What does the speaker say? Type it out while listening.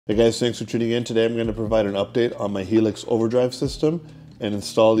Hey guys, thanks for tuning in. Today I'm going to provide an update on my Helix Overdrive system and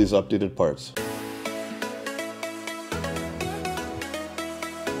install these updated parts.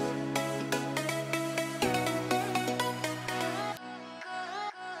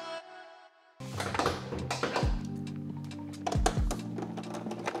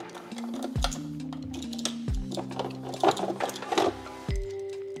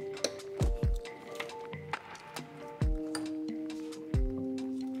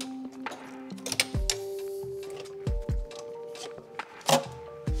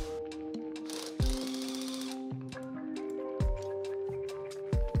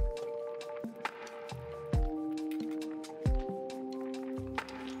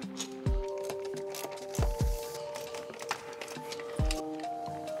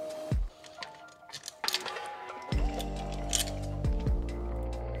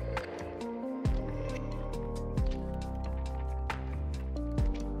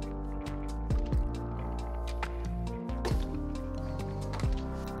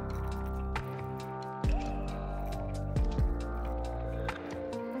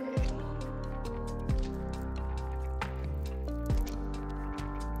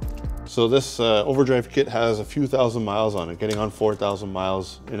 So this overdrive kit has a few thousand miles on it, getting on 4,000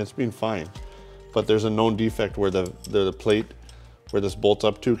 miles, and it's been fine. But there's a known defect where the plate where this bolts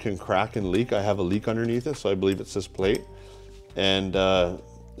up to can crack and leak. I have a leak underneath it, so I believe it's this plate. And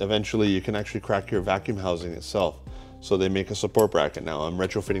eventually you can actually crack your vacuum housing itself. So they make a support bracket now. I'm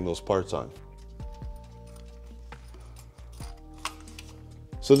retrofitting those parts on.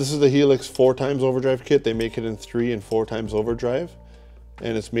 So this is the Helix 4x overdrive kit. They make it in 3 and 4x overdrive,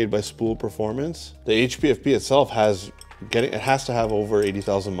 and it's made by Spool Performance. The HPFP itself has to have over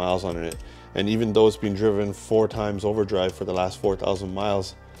 80,000 miles on it. And even though it's been driven 4x overdrive for the last 4,000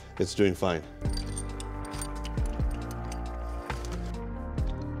 miles, it's doing fine.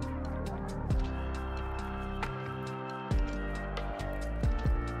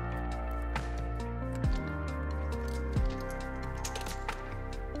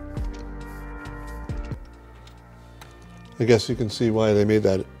 I guess you can see why they made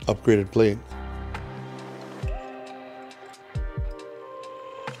that upgraded plate.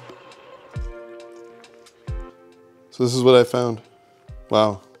 So this is what I found.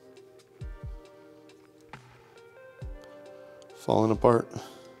 Wow. Falling apart.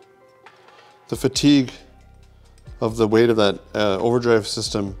 The fatigue of the weight of that overdrive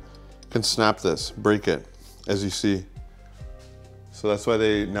system can snap this, break it, as you see. So that's why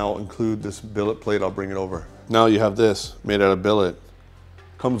they now include this billet plate. I'll bring it over. Now you have this made out of billet.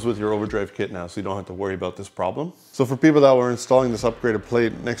 Comes with your overdrive kit now, so you don't have to worry about this problem. So for people that were installing this upgraded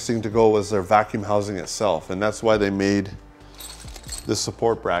plate, next thing to go was their vacuum housing itself, and that's why they made this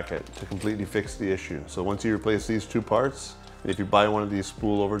support bracket to completely fix the issue. So once you replace these two parts, and if you buy one of these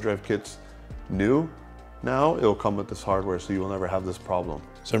Spool overdrive kits new, now it'll come with this hardware, so you will never have this problem.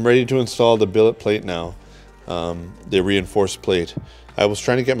 So I'm ready to install the billet plate now, the reinforced plate. I was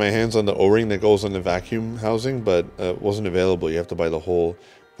trying to get my hands on the O-ring that goes on the vacuum housing, but it wasn't available. You have to buy the whole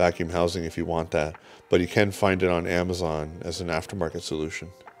vacuum housing if you want that. But you can find it on Amazon as an aftermarket solution.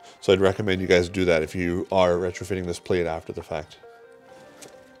 So I'd recommend you guys do that if you are retrofitting this plate after the fact.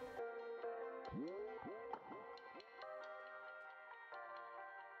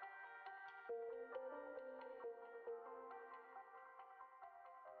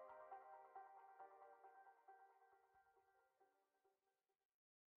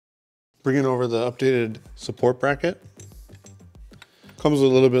 Bringing over the updated support bracket. Comes with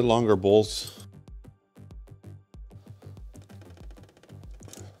a little bit longer bolts.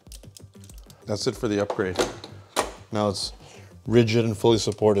 That's it for the upgrade. Now it's rigid and fully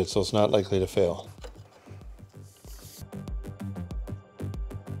supported, so it's not likely to fail.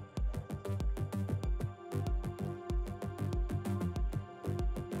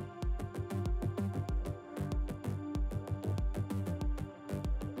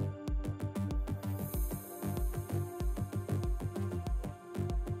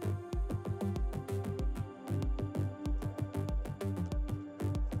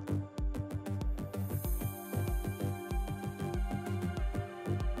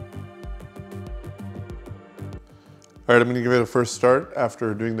 All right, I'm gonna give it a first start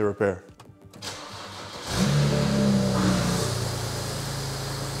after doing the repair.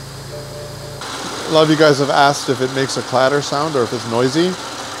 A lot of you guys have asked if it makes a clatter sound or if it's noisy.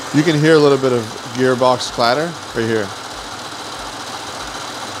 You can hear a little bit of gearbox clatter right here.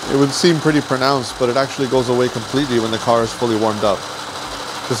 It would seem pretty pronounced, but it actually goes away completely when the car is fully warmed up.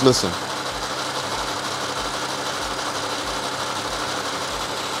 Just listen.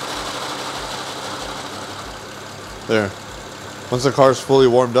 There. Once the car is fully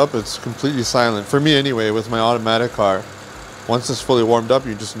warmed up, it's completely silent. For me anyway, with my automatic car, once it's fully warmed up,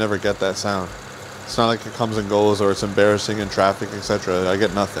 you just never get that sound. It's not like it comes and goes or it's embarrassing in traffic, etc. I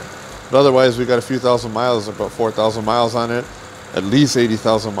get nothing. But otherwise, we got a few thousand miles, about 4,000 miles on it, at least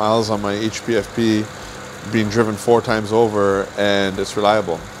 80,000 miles on my HPFP, being driven 4 times over, and it's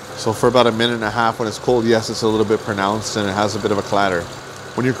reliable. So for about a minute and a half when it's cold, yes, it's a little bit pronounced and it has a bit of a clatter.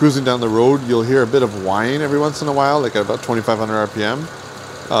 When you're cruising down the road, you'll hear a bit of whine every once in a while, like at about 2,500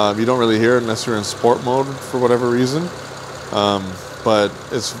 RPM. You don't really hear it unless you're in sport mode for whatever reason. But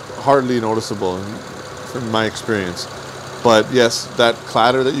it's hardly noticeable in my experience. But yes, that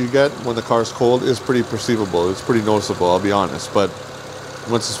clatter that you get when the car's cold is pretty perceivable. It's pretty noticeable, I'll be honest. But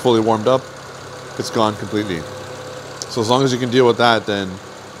once it's fully warmed up, it's gone completely. So as long as you can deal with that, then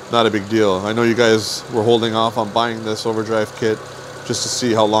not a big deal. I know you guys were holding off on buying this overdrive kit just to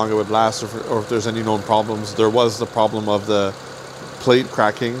see how long it would last or if there's any known problems. There was the problem of the plate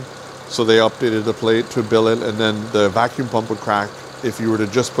cracking. So they updated the plate to billet, and then the vacuum pump would crack if you were to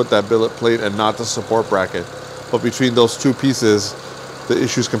just put that billet plate and not the support bracket. But between those two pieces, the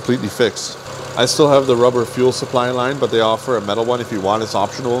issue's completely fixed. I still have the rubber fuel supply line, but they offer a metal one if you want. It's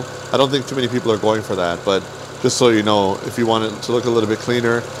optional. I don't think too many people are going for that, but just so you know, if you want it to look a little bit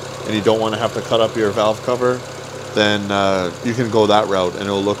cleaner and you don't want to have to cut up your valve cover, then you can go that route and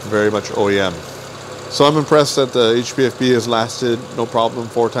it'll look very much OEM. So I'm impressed that the HPFP has lasted no problem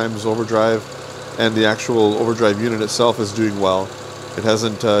 4 times overdrive, and the actual overdrive unit itself is doing well. It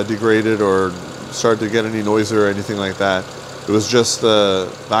hasn't degraded or started to get any noise or anything like that. It was just the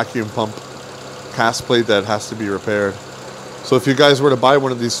vacuum pump cast plate that has to be repaired. So if you guys were to buy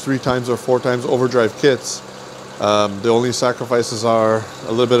one of these 3 times or 4 times overdrive kits, the only sacrifices are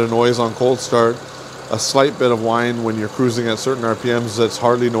a little bit of noise on cold start, a slight bit of whine when you're cruising at certain RPMs that's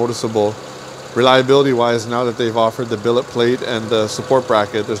hardly noticeable. Reliability wise, now that they've offered the billet plate and the support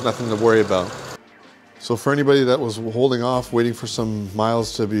bracket, there's nothing to worry about. So for anybody that was holding off, waiting for some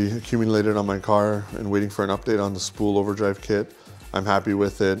miles to be accumulated on my car and waiting for an update on the Spool Overdrive kit, I'm happy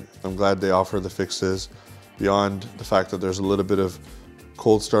with it. I'm glad they offer the fixes. Beyond the fact that there's a little bit of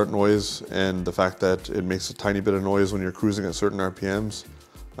cold start noise and the fact that it makes a tiny bit of noise when you're cruising at certain RPMs,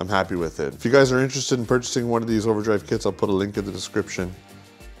 I'm happy with it. If you guys are interested in purchasing one of these overdrive kits, I'll put a link in the description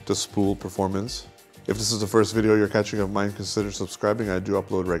to Spool Performance. If this is the first video you're catching of mine, consider subscribing. I do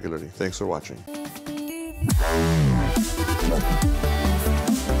upload regularly. Thanks for watching.